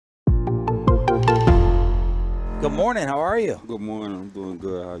Good morning. How are you? Good morning. I'm doing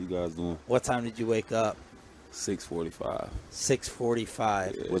good. How you guys doing? What time did you wake up? 6:45.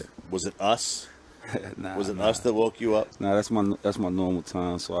 6:45. Yeah. Was it us? Was it nah. us that woke you up? Nah, that's my normal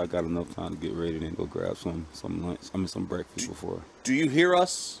time, so I got enough time to get ready and go grab some lunch. Some breakfast before. Do you hear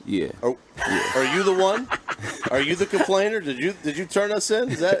us? Yeah. Are you the one? Are you the complainer? Did you turn us in?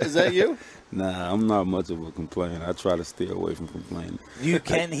 Is that you? Nah, I'm not much of a complainer. I try to stay away from complaining. You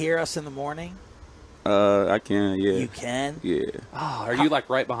can hear us in the morning? I can, yeah. You can? Yeah. Oh, are you like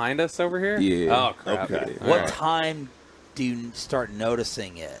right behind us over here? Yeah. Oh, crap. Okay. Yeah. What time do you start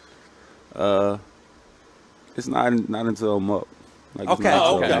noticing it? It's not until I'm up. Like, it's Okay. not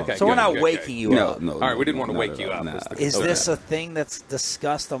Oh, until okay, I'm up. okay. So we're not good, waking you No, up. no. All right, we didn't no, want to not wake at you all. up. Nah. Was the- Is okay. this a thing that's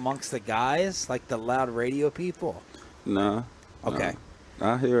discussed amongst the guys, like the loud radio people? Nah. Okay.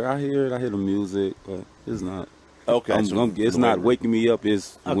 I hear it. I hear the music, but it's not. Okay. It's not waking me up.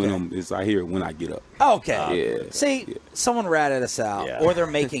 It's when Okay. I hear it when I get up. Okay. Yeah. See, Yeah. someone ratted us out, Yeah. or they're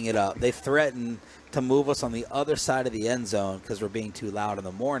making it up. They threatened to move us on the other side of the end zone because we're being too loud in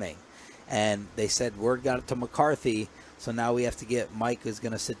the morning. And they said word got it to McCarthy, so now we have to get Mike is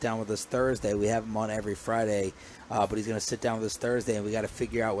going to sit down with us Thursday. We have him on every Friday, but he's going to sit down with us Thursday, and we got to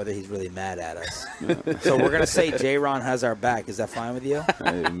figure out whether he's really mad at us. So we're going to say Jayron has our back. Is that fine with you?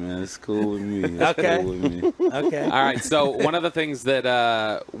 Hey man, it's cool with me. It's Okay. cool with me. Okay. All right, so one of the things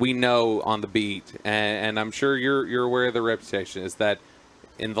that we know on the beat, and I'm sure you're aware of the reputation, is that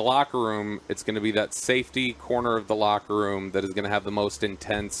in the locker room, it's going to be that safety corner of the locker room that is going to have the most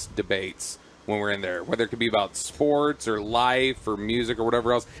intense debates when we're in there, whether it could be about sports or life or music or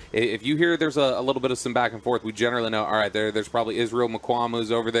whatever else. If you hear there's a little bit of some back and forth, we generally know, all right, there's probably Israel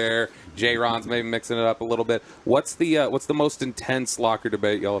McQuamu's over there, Jayron's maybe mixing it up a little bit. What's the most intense locker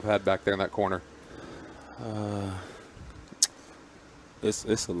debate y'all have had back there in that corner?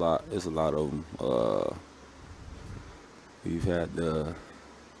 It's a lot. It's a lot of them. We've had the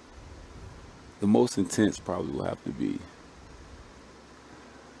most intense probably will have to be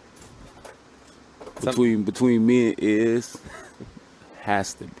between me and Iz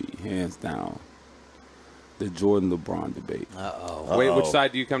has to be hands down the Jordan LeBron debate. Uh-oh. Wait, which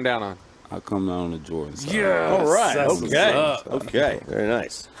side do you come down on? I come down on the Jordan side. All right. That's Okay. Okay. Very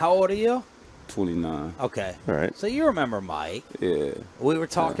nice. How old are you? 29. Okay. All right. So you remember Mike. Yeah. We were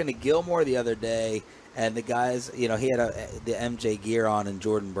talking to Gilmore the other day, and the guys, he had the MJ gear on and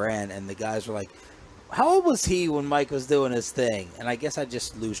Jordan Brand, and the guys were like, how old was he when Mike was doing his thing? And I guess I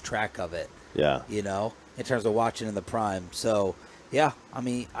just lose track of it, Yeah. in terms of watching in the prime. So, yeah, I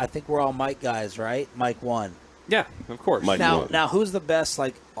mean, I think we're all Mike guys, right? Mike won. Yeah, of course. Mike Now, won. now, who's the best,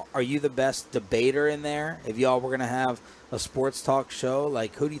 are you the best debater in there? If y'all were going to have a sports talk show,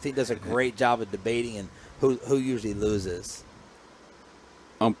 who do you think does a great job of debating, and who usually loses?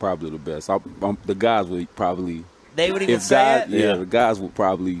 I'm probably the best. The guys would probably. They would even say it? Yeah, the guys would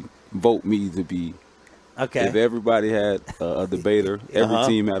probably vote me to be. Okay. If everybody had a debater, every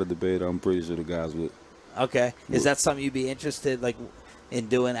team had a debater, I'm pretty sure the guys would. Okay. Is that something you'd be interested in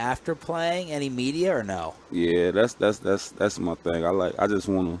doing after playing? Any media or no? Yeah, that's my thing. I just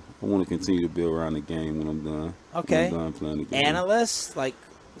want to continue to build around the game when I'm done. Okay. When I'm done playing the game. Analysts,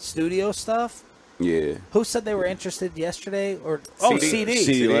 studio stuff? Yeah. Who said they were interested yesterday? CD.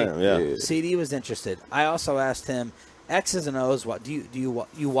 CD Lamb, yeah. CD was interested. I also asked him, X's and O's. What do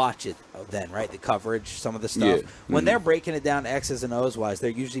you watch it then? Right, the coverage, some of the stuff. Yeah. When they're breaking it down X's and O's wise, they're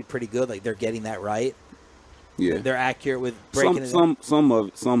usually pretty good. They're getting that right. Yeah. They're accurate with breaking it. Some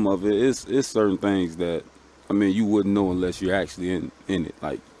of it is certain things that you wouldn't know unless you're actually in it.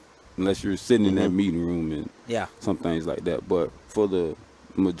 Unless you're sitting in that meeting room and some things like that. But for the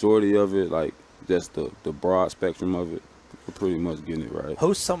majority of it, just the broad spectrum of it, we're pretty much getting it right.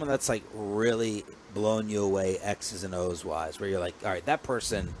 Who's someone that's really blown you away X's and O's wise, where you're like, all right, that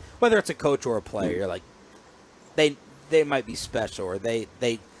person, whether it's a coach or a player, you're like, they might be special, or they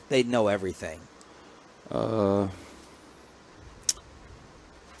know everything.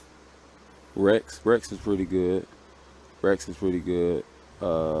 Rex is pretty good. Rex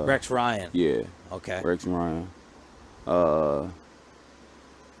Ryan. Yeah. Okay. Rex Ryan.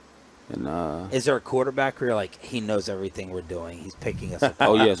 Is there a quarterback where you're like, he knows everything we're doing, he's picking us up?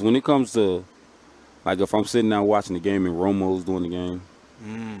 Oh yes, when it comes to if I'm sitting down watching the game and Romo's doing the game,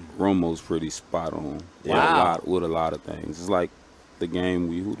 Romo's pretty spot on. Wow. With a lot of things. It's like the game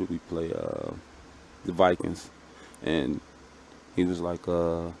who did we play? The Vikings, and he was like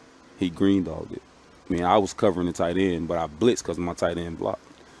he green dogged it. I was covering the tight end, but I blitzed because my tight end blocked.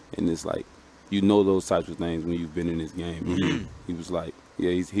 And it's those types of things when you've been in this game. He was like,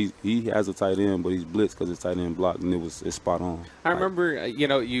 Yeah, he has a tight end, but he's blitzed because his tight end blocked, and it's spot on. I remember,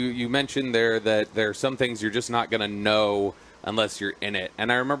 you mentioned there that there are some things you're just not going to know unless you're in it.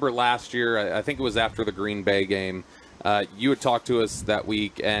 And I remember last year, I think it was after the Green Bay game, you had talked to us that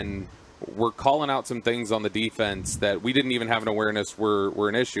week, and we're calling out some things on the defense that we didn't even have an awareness were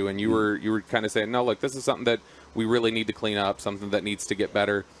an issue. And you were kind of saying, no, look, this is something that we really need to clean up, something that needs to get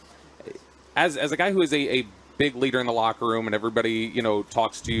better. As a guy who is a big leader in the locker room, and everybody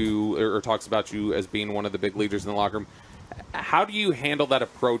talks to you or talks about you as being one of the big leaders in the locker room, how do you handle that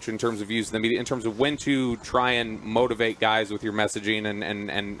approach in terms of using the media, in terms of when to try and motivate guys with your messaging,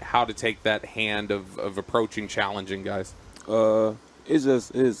 and how to take that hand of approaching challenging guys?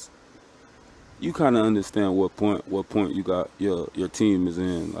 It's you kind of understand what point you got your team is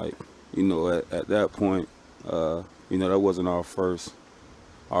in. Like, at that point, that wasn't our first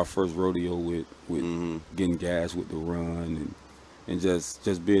rodeo with getting gas with the run and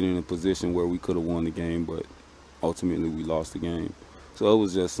just being in a position where we could have won the game, but ultimately we lost the game. So it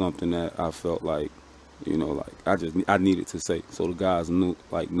was just something that I felt like, I needed to say. So the guys knew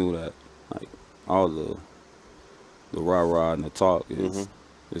that, like, all the rah-rah and the talk is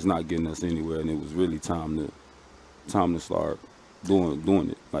not getting us anywhere, and it was really time to start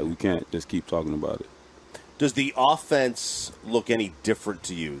doing it. Like, we can't just keep talking about it. Does the offense look any different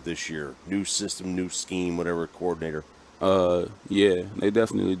to you this year? New system, new scheme, whatever, coordinator? Yeah, they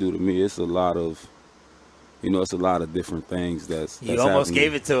definitely do to me. It's a lot of, it's a lot of different things that's He almost happening.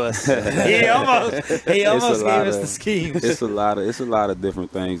 gave it to us. he almost gave us the schemes. It's a lot of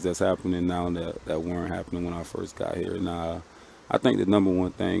different things that's happening now that weren't happening when I first got here. Now, I think the number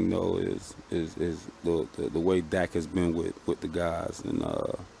one thing though is the way Dak has been with the guys, and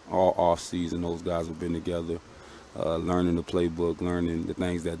all off season those guys have been together, learning the playbook, learning the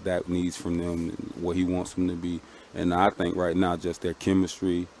things that Dak needs from them, and what he wants them to be. And I think right now just their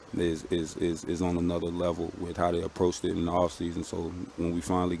chemistry is on another level with how they approached it in the off season. So when we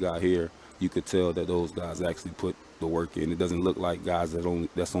finally got here, you could tell that those guys actually put the work in. It doesn't look like guys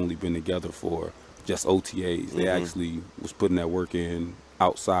that's only been together for just OTAs. They actually was putting that work in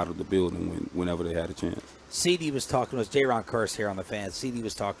outside of the building whenever they had a chance. CD was talking to us, Jayron Kearse here on the Fans. CD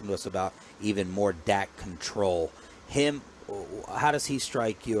was talking to us about even more Dak control. How does he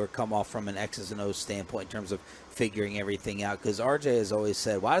strike you or come off from an X's and O's standpoint in terms of figuring everything out? Because RJ has always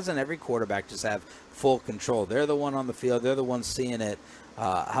said, why doesn't every quarterback just have full control? They're the one on the field. They're the ones seeing it.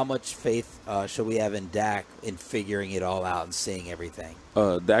 How much faith should we have in Dak in figuring it all out and seeing everything?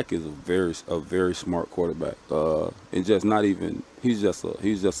 Dak is a very smart quarterback, and just not even he's just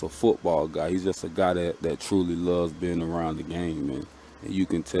a football guy. He's just a guy that truly loves being around the game, and you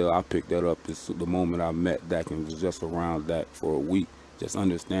can tell. I picked that up the moment I met Dak and was just around Dak for a week, just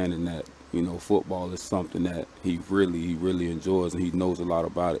understanding that football is something that he really enjoys, and he knows a lot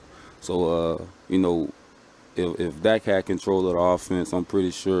about it. So if Dak had control of the offense, I'm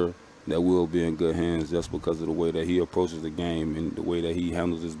pretty sure that we'll be in good hands just because of the way that he approaches the game and the way that he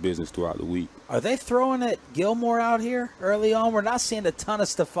handles his business throughout the week. Are they throwing at Gilmore out here early on? We're not seeing a ton of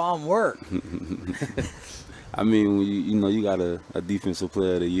Stephon work. I mean, when you got a defensive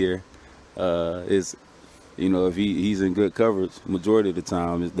player of the year, if he's in good coverage, majority of the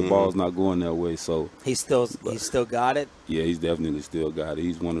time the ball's not going that way. So he's still got it. Yeah, he's definitely still got it.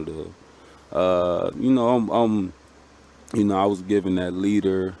 He's one of the, I was given that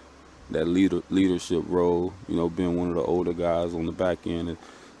leadership role. Being one of the older guys on the back end, and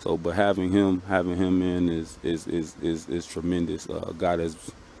so but having him in is tremendous. A guy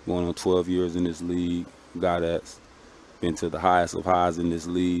that's going on 12 years in this league. Guy that's been to the highest of highs in this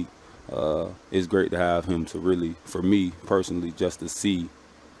league. It's great to have him to really, for me personally, just to see,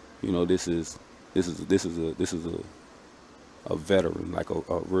 this is a veteran, like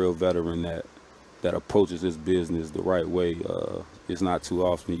a real veteran that approaches this business the right way. It's not too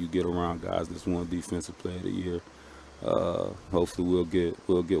often you get around guys that's won Defensive Player of the Year. Hopefully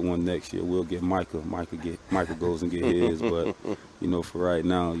we'll get one next year. We'll get Micah. Micah goes and get his. But for right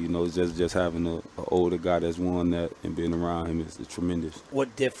now, just having an older guy that's won that and being around him is tremendous.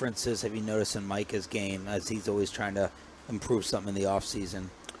 What differences have you noticed in Micah's game as he's always trying to improve something in the off season?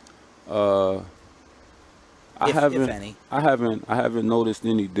 If any. I haven't noticed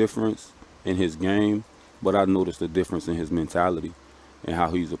any difference in his game, but I noticed a difference in his mentality and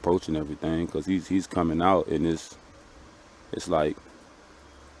how he's approaching everything, because he's coming out and it's like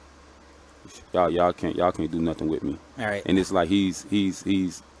y'all can't do nothing with me. All right. And it's like he's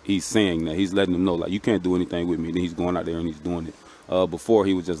saying that, he's letting them know, like, you can't do anything with me. Then he's going out there and he's doing it. Before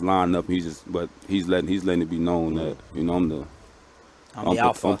he was just lining up, but he's letting it be known that I'm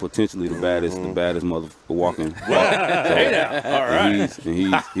I'm potentially the baddest mother walking. All right.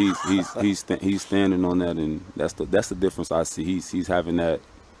 And he's standing on that, and that's the difference I see. He's having that,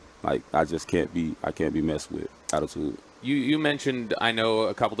 like, I can't be messed with attitude. You mentioned, I know,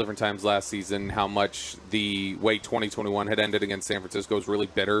 a couple different times last season how much the way 2021 had ended against San Francisco was really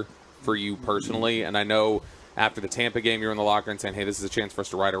bitter for you personally, and I know after the Tampa game you were in the locker and saying, hey, this is a chance for us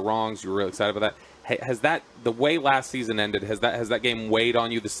to right our wrongs. You were really excited about that. Hey, has that, the way last season ended, has that game weighed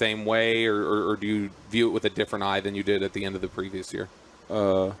on you the same way, or do you view it with a different eye than you did at the end of the previous year?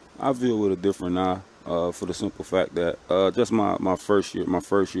 I view it with a different eye, for the simple fact that just my first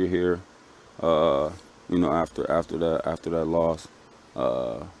year here, you know, after that loss,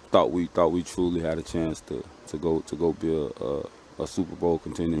 thought we truly had a chance to go be a Super Bowl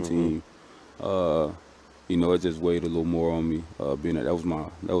contending team. You know, it just weighed a little more on me, being that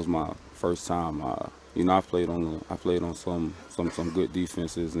was my first time. You know, I played on some good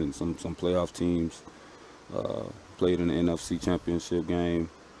defenses and some playoff teams. Played in the NFC Championship game.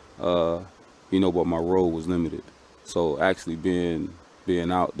 You know, but my role was limited. So actually being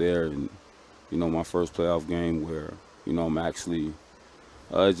out there and, you know, my first playoff game where, you know, I'm actually,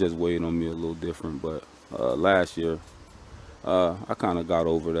 it just weighed on me a little different. But last year, I kind of got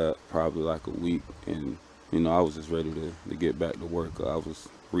over that probably like a week, and, you know, I was just ready to get back to work. I was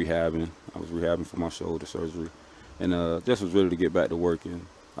rehabbing for my shoulder surgery, and just was ready to get back to work. And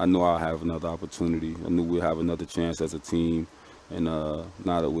I knew I'll have another opportunity. I knew we'd have another chance as a team. And now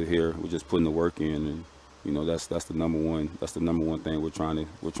that we're here, we're just putting the work in, and, you know, that's the number one thing we're trying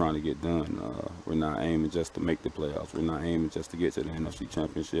to get done. We're not aiming just to make the playoffs. We're not aiming just to get to the NFC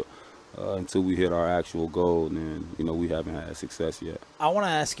Championship. Until we hit our actual goal, then, you know, we haven't had success yet. I want to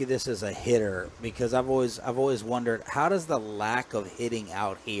ask you this as a hitter, because I've always wondered, how does the lack of hitting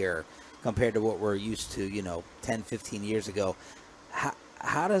out here compared to what we're used to, you know, 10, 15 years ago,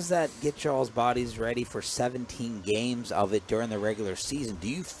 how does that get y'all's bodies ready for 17 games of it during the regular season? Do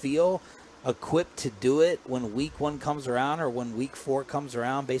you feel equipped to do it when week 1 comes around or when week 4 comes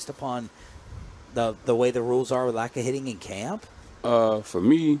around, based upon the way the rules are with lack of hitting in camp? For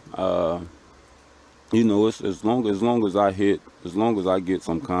me, you know, it's as long as I hit, as long as I get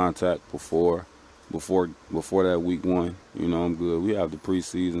some contact before that week 1, you know, I'm good. We have the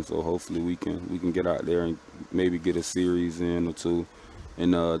preseason, so hopefully we can get out there and maybe get a series in or two,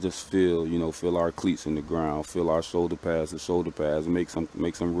 and just feel our cleats in the ground, feel our shoulder pads, make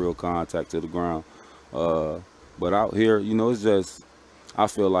some real contact to the ground. But out here, you know, it's just, I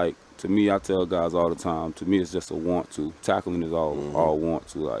feel like, to me, I tell guys all the time, to me it's just a want to. Tackling is all want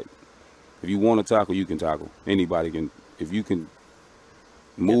to. Like, if you want to tackle, you can tackle. Anybody can. If you can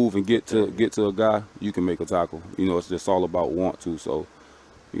move and get to a guy, you can make a tackle. You know, it's just all about want to. So,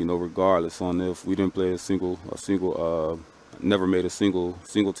 you know, regardless on if we didn't play never made a single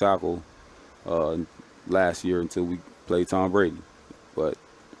tackle last year until we played Tom Brady. But,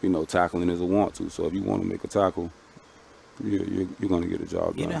 you know, tackling is a want to. So if you want to make a tackle, you're going to get a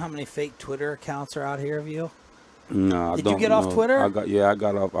job done. You know how many fake Twitter accounts are out here of you? No, Did you get off Twitter? I got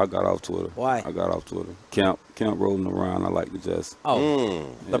off Twitter. Why? I got off Twitter. Camp rolling around. I like to just.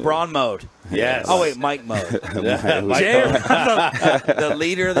 LeBron mode. Yes. Oh wait, Mike mode. The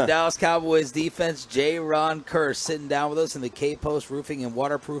leader of the Dallas Cowboys defense, Jayron Kearse, sitting down with us in the K-Post Roofing and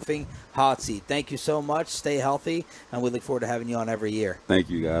Waterproofing hot seat. Thank you so much. Stay healthy, and we look forward to having you on every year. Thank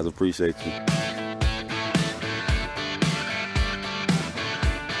you, guys. Appreciate you.